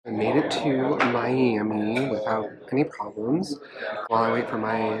made it to Miami without any problems. While I wait for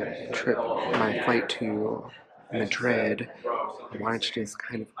my flight to Madrid, I wanted to just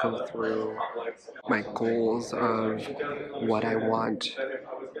kind of go through my goals of what I want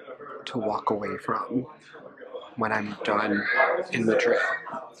to walk away from when I'm done in Madrid.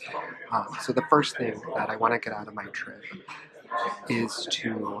 So the first thing that I want to get out of my trip is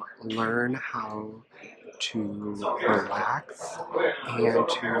to learn how to relax and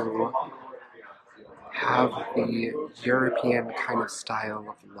to have the European kind of style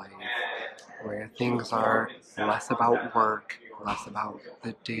of life where things are less about work, less about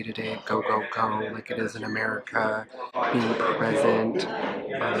the day-to-day go like it is in America, being present,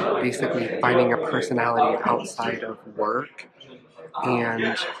 basically finding a personality outside of work,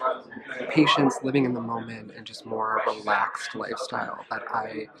 and patience, living in the moment, and just more relaxed lifestyle that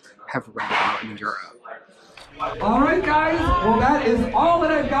I have read about in Europe. Alright guys, well that is all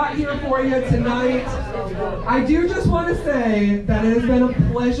that I've got here for you tonight. I do just want to say that it has been a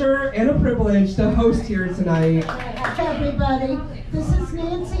pleasure and a privilege to host here tonight. Hi everybody, this is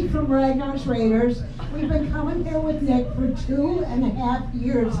Nancy from Ragnar's Raiders. We've been coming here with Nick for 2.5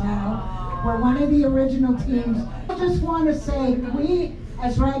 years now. We're one of the original teams. I just want to say we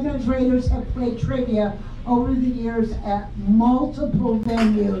as Ragnar's Raiders have played trivia over the years at multiple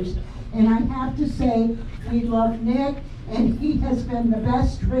venues. And I have to say, we love Nick, and he has been the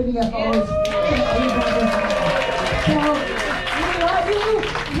best trivia host that we've ever had. So, we love you,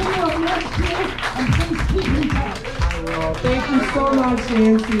 we will miss you, and please keep in touch. I will. Thank you so much,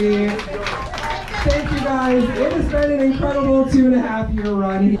 Nancy. Thank you guys. It has been an incredible 2.5 year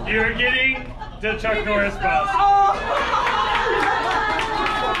run. You're getting the Chuck Norris bus. Oh.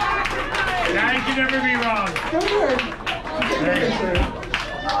 That can never be wrong. Good.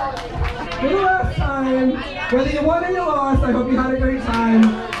 For the last time, whether you won or you lost, I hope you had a great time.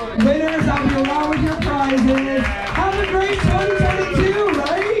 Winners, I'll be along with your prizes. Have a great 2022,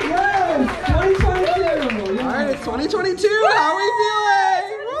 right? Yes, 2022. All right, it's 2022. How are we feeling?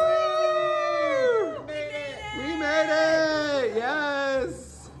 Woo! We made it.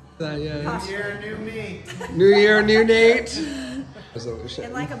 Yes. New year, new me. New year, new Nate. In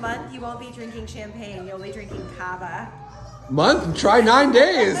like a month, you won't be drinking champagne. You'll be drinking cava. Month? Try 9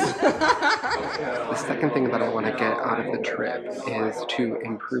 days. The second thing that I want to get out of the trip is to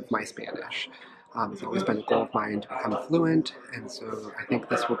improve my Spanish. It's always been a goal of mine to become fluent, and so I think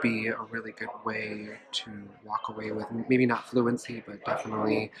this will be a really good way to walk away with maybe not fluency, but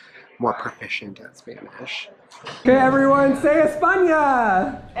definitely more proficient at Spanish. Okay, everyone, say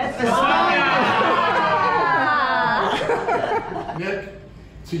España! España! Nick,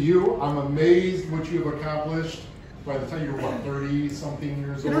 to you, I'm amazed what you have accomplished. By the time you're, what, 30-something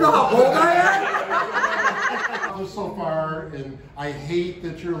years old? You don't know how old I am? So far, and I hate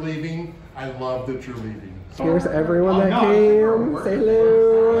that you're leaving. I love that you're leaving. Here's everyone that came. Say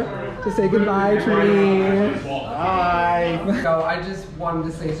hello. To say goodbye to me. Bye. So I just wanted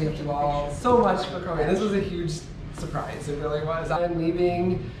to say thank you all so much for coming. This was a huge surprise. It really was. I'm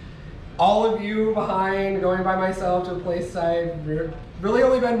leaving all of you behind, going by myself to a place I've really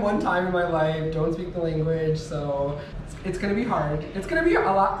only been one time in my life, don't speak the language, so it's gonna be hard. It's gonna be a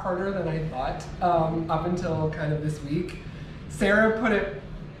lot harder than I thought up until kind of this week. Sarah put it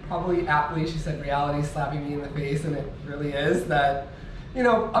probably aptly. She said reality slapping me in the face, and it really is that, you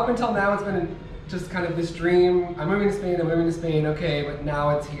know, up until now it's been just kind of this dream. I'm moving to Spain, okay, but now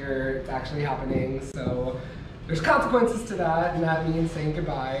it's here, it's actually happening, so there's consequences to that, and that means saying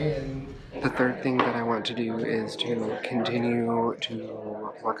goodbye. And the third thing that I want to do is to continue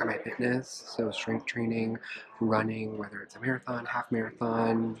to work on my fitness, so strength training, running, whether it's a marathon, half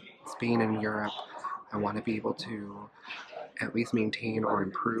marathon, Spain and Europe. I want to be able to at least maintain or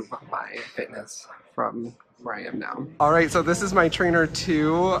improve my fitness from where I am now. All right, so this is my trainer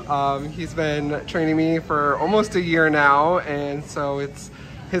too. He's been training me for almost a year now, and so it's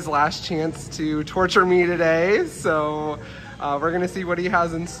his last chance to torture me today. So we're gonna see what he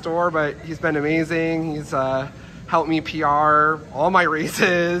has in store, but he's been amazing. He's helped me PR all my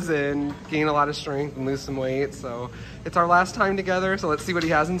races and gain a lot of strength and lose some weight. So it's our last time together, so let's see what he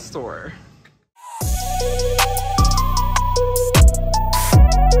has in store.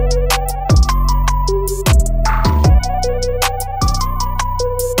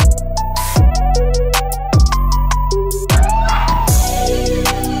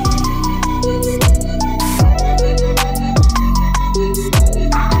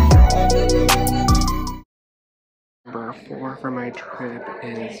 Number 4 for my trip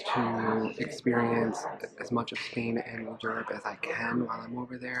is to experience as much of Spain and Europe as I can while I'm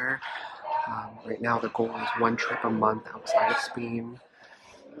over there. Right now the goal is 1 trip a month outside of Spain.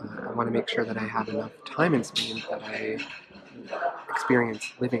 want to make sure that I have enough time in Spain that I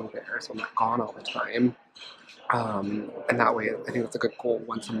experience living there, so I'm not gone all the time. And that way, I think that's a good goal,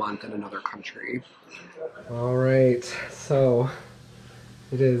 once a month in another country. All right, so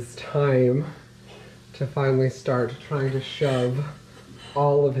it is time to finally start trying to shove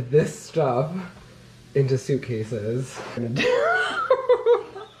all of this stuff into suitcases.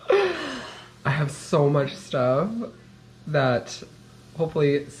 I have so much stuff that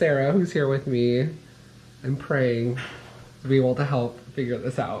hopefully Sarah, who's here with me, I'm praying to be able to help figure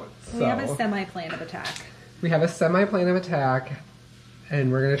this out. We have a semi-plan of attack. We have a semi-plan of attack,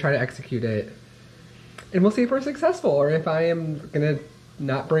 and we're gonna try to execute it. And we'll see if we're successful, or if I am gonna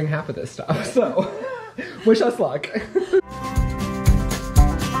not bring half of this stuff. So, wish us luck.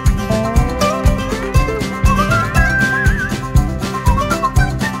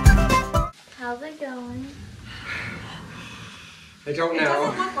 How's it going? I don't know. It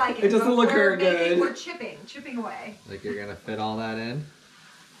doesn't look like it. It doesn't look very good. We're chipping away. Like you're gonna fit all that in?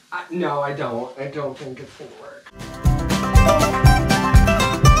 No, I don't. I don't think it's gonna work.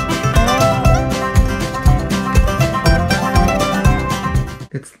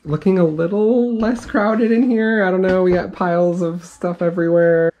 It's looking a little less crowded in here. I don't know, we got piles of stuff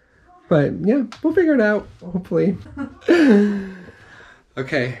everywhere. But yeah, we'll figure it out, hopefully.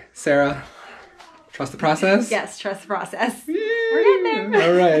 Okay, Sarah, trust the process? Yes, trust the process. Yay! We're getting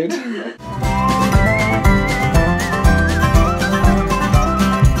there. All right.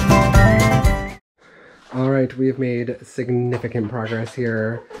 All right, we have made significant progress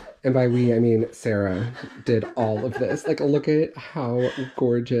here. And by we, I mean Sarah did all of this. Like, look at how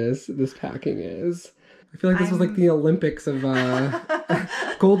gorgeous this packing is. I feel like this was like the Olympics of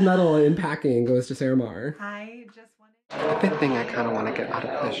gold medal in packing goes to Sarah Marr. I just wanted. The fifth thing I kind of want to get out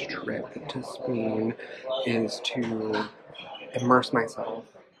of this trip to Spain is to immerse myself,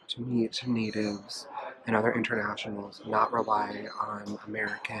 to meet natives and other internationals, not rely on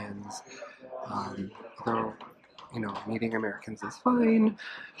Americans. Although, you know, meeting Americans is fine.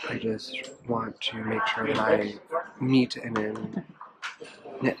 I just want to make sure that I meet and am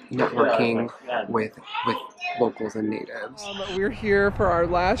networking with locals and natives. We're here for our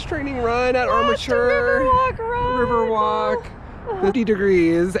last training run at Armature Riverwalk. 50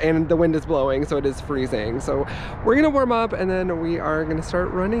 degrees and the wind is blowing, so it is freezing. So we're gonna warm up and then we are gonna start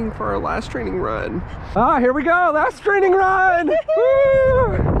running for our last training run. Ah, here we go, last training run!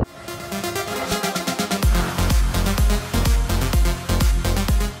 Woo!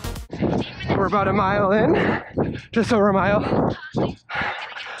 We're about a mile in, just over a mile.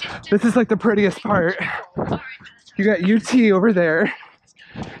 This is like the prettiest part. You got UT over there,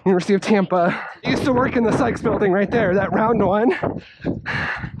 University of Tampa. I used to work in the Sykes building right there, that round one.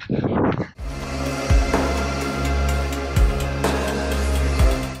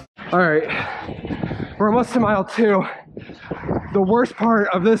 All right, we're almost to mile 2. The worst part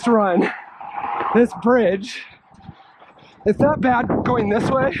of this run, this bridge, it's not bad going this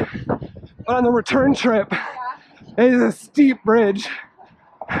way, but on the return trip, it is a steep bridge.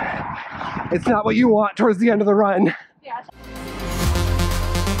 It's not what you want towards the end of the run. Yeah.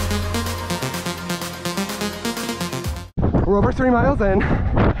 We're over 3 miles in.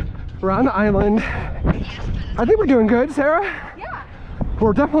 We're on the island. I think we're doing good, Sarah. Yeah.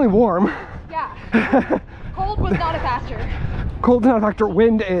 We're definitely warm. Yeah. Cold was not a factor. Cold's not a factor.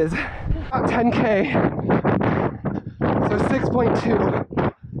 Wind is about 10K. So 6.2.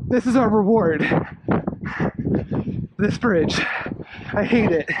 This is our reward. This bridge. I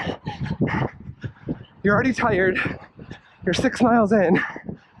hate it. You're already tired. You're 6 miles in.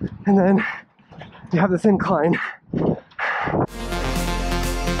 And then you have this incline.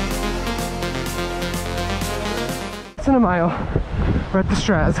 It's in a mile. We're at the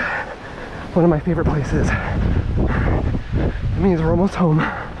Straz. One of my favorite places. It means we're almost home.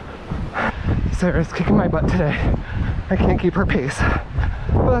 Sarah's kicking my butt today. I can't keep her pace.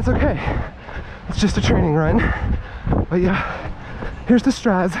 But that's okay. It's just a training run. But yeah, here's the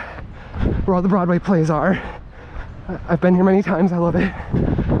Straz, where all the Broadway plays are. I've been here many times, I love it.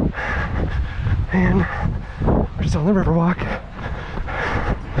 And we're just on the Riverwalk.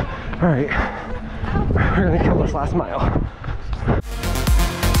 All right, we're gonna kill this last mile.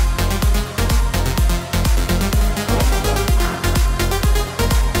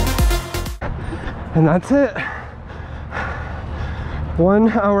 And that's it. 1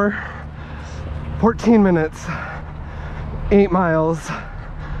 hour, 14 minutes, 8 miles.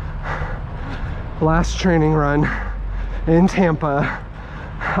 Last training run in Tampa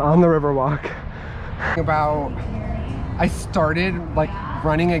on the Riverwalk. I started like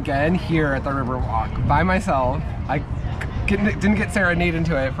running again here at the Riverwalk by myself. I didn't get serenaded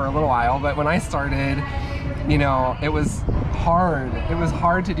into it for a little while, but when I started, you know, it was hard. It was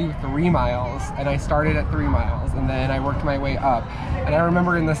hard to do 3 miles, and I started at 3 miles, and then I worked my way up. And I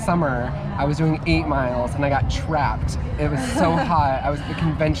remember in the summer, I was doing 8 miles, and I got trapped. It was so hot. I was at the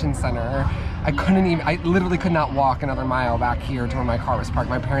convention center. I literally could not walk another mile back here to where my car was parked.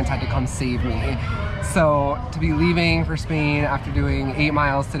 My parents had to come save me. So to be leaving for Spain after doing 8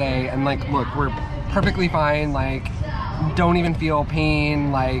 miles today, and like, look, we're perfectly fine, like, don't even feel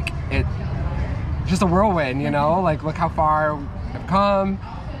pain, like, it's just a whirlwind, you know? Like, look how far I've come.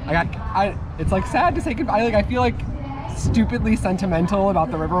 It's like sad to say goodbye. Like, I feel like stupidly sentimental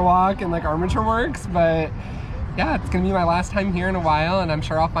about the Riverwalk and like Armature Works, but yeah, it's gonna be my last time here in a while, and I'm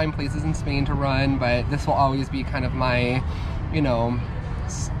sure I'll find places in Spain to run, but this will always be kind of my, you know,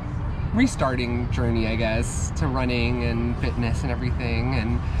 restarting journey, I guess, to running and fitness and everything,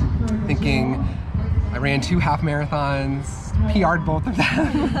 and thinking I ran 2 half marathons, PR'd both of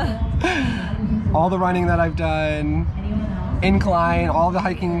them. All the running that I've done, incline, all the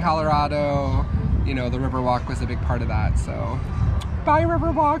hiking in Colorado, you know, the Riverwalk was a big part of that, so bye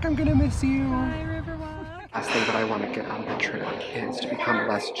Riverwalk, I'm gonna miss you. Bye, Riverwalk. Last thing that I want to get out of the trip is to become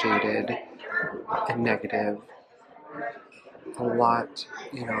less jaded and negative. A lot,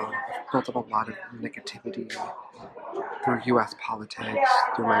 you know, I've built up a lot of negativity through US politics,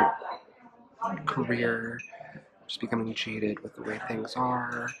 through my career, just becoming jaded with the way things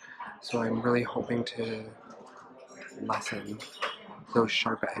are. So I'm really hoping to lessen those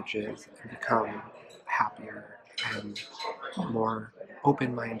sharp edges and become happier and more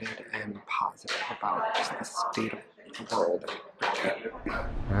open-minded and positive about just the state of the world.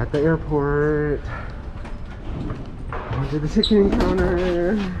 We're at the airport. Went to the ticketing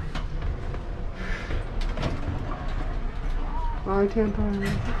counter. Bye, Tampa.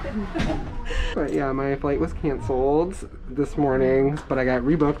 But yeah, my flight was canceled this morning, but I got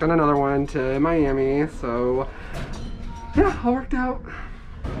rebooked on another one to Miami, so yeah, all worked out.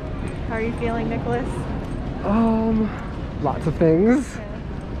 How are you feeling, Nicholas? Lots of things.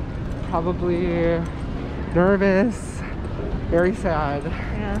 Probably nervous, very sad,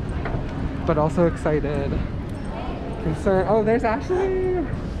 Yeah. but also excited. Concerned. Oh, there's Ashley!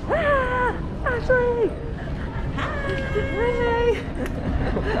 Ah, Ashley! Hi!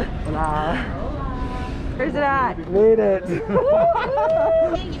 Hola. Where's it at? Made it! You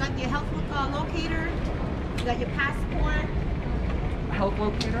got your health locator, you got your passport. Health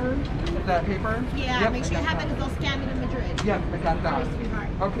locator? Is that paper? Yeah, Yep, make sure I you got have it that. and go scan it in Madrid. Yep, I got that. Sorry, sweetheart.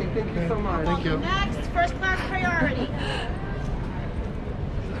 Okay, thank you so much. Thank you. Next, first class priority.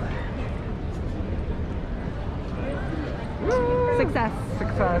 Success.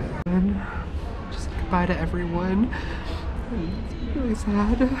 Success. And just goodbye to everyone. It's really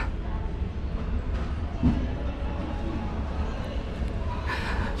sad.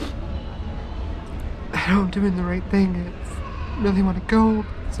 I know I'm doing the right thing. I really want to go.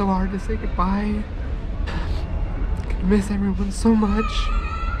 It's so hard to say goodbye. I'm gonna miss everyone so much.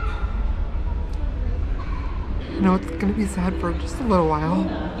 I know it's gonna be sad for just a little while,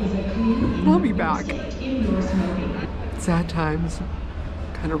 and I'll be back. Sad times.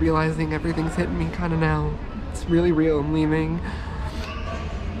 Kind of realizing everything's hitting me kind of now. It's really real. I'm leaving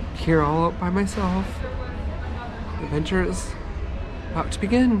here all up by myself. The adventure is about to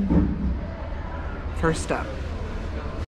begin. First step.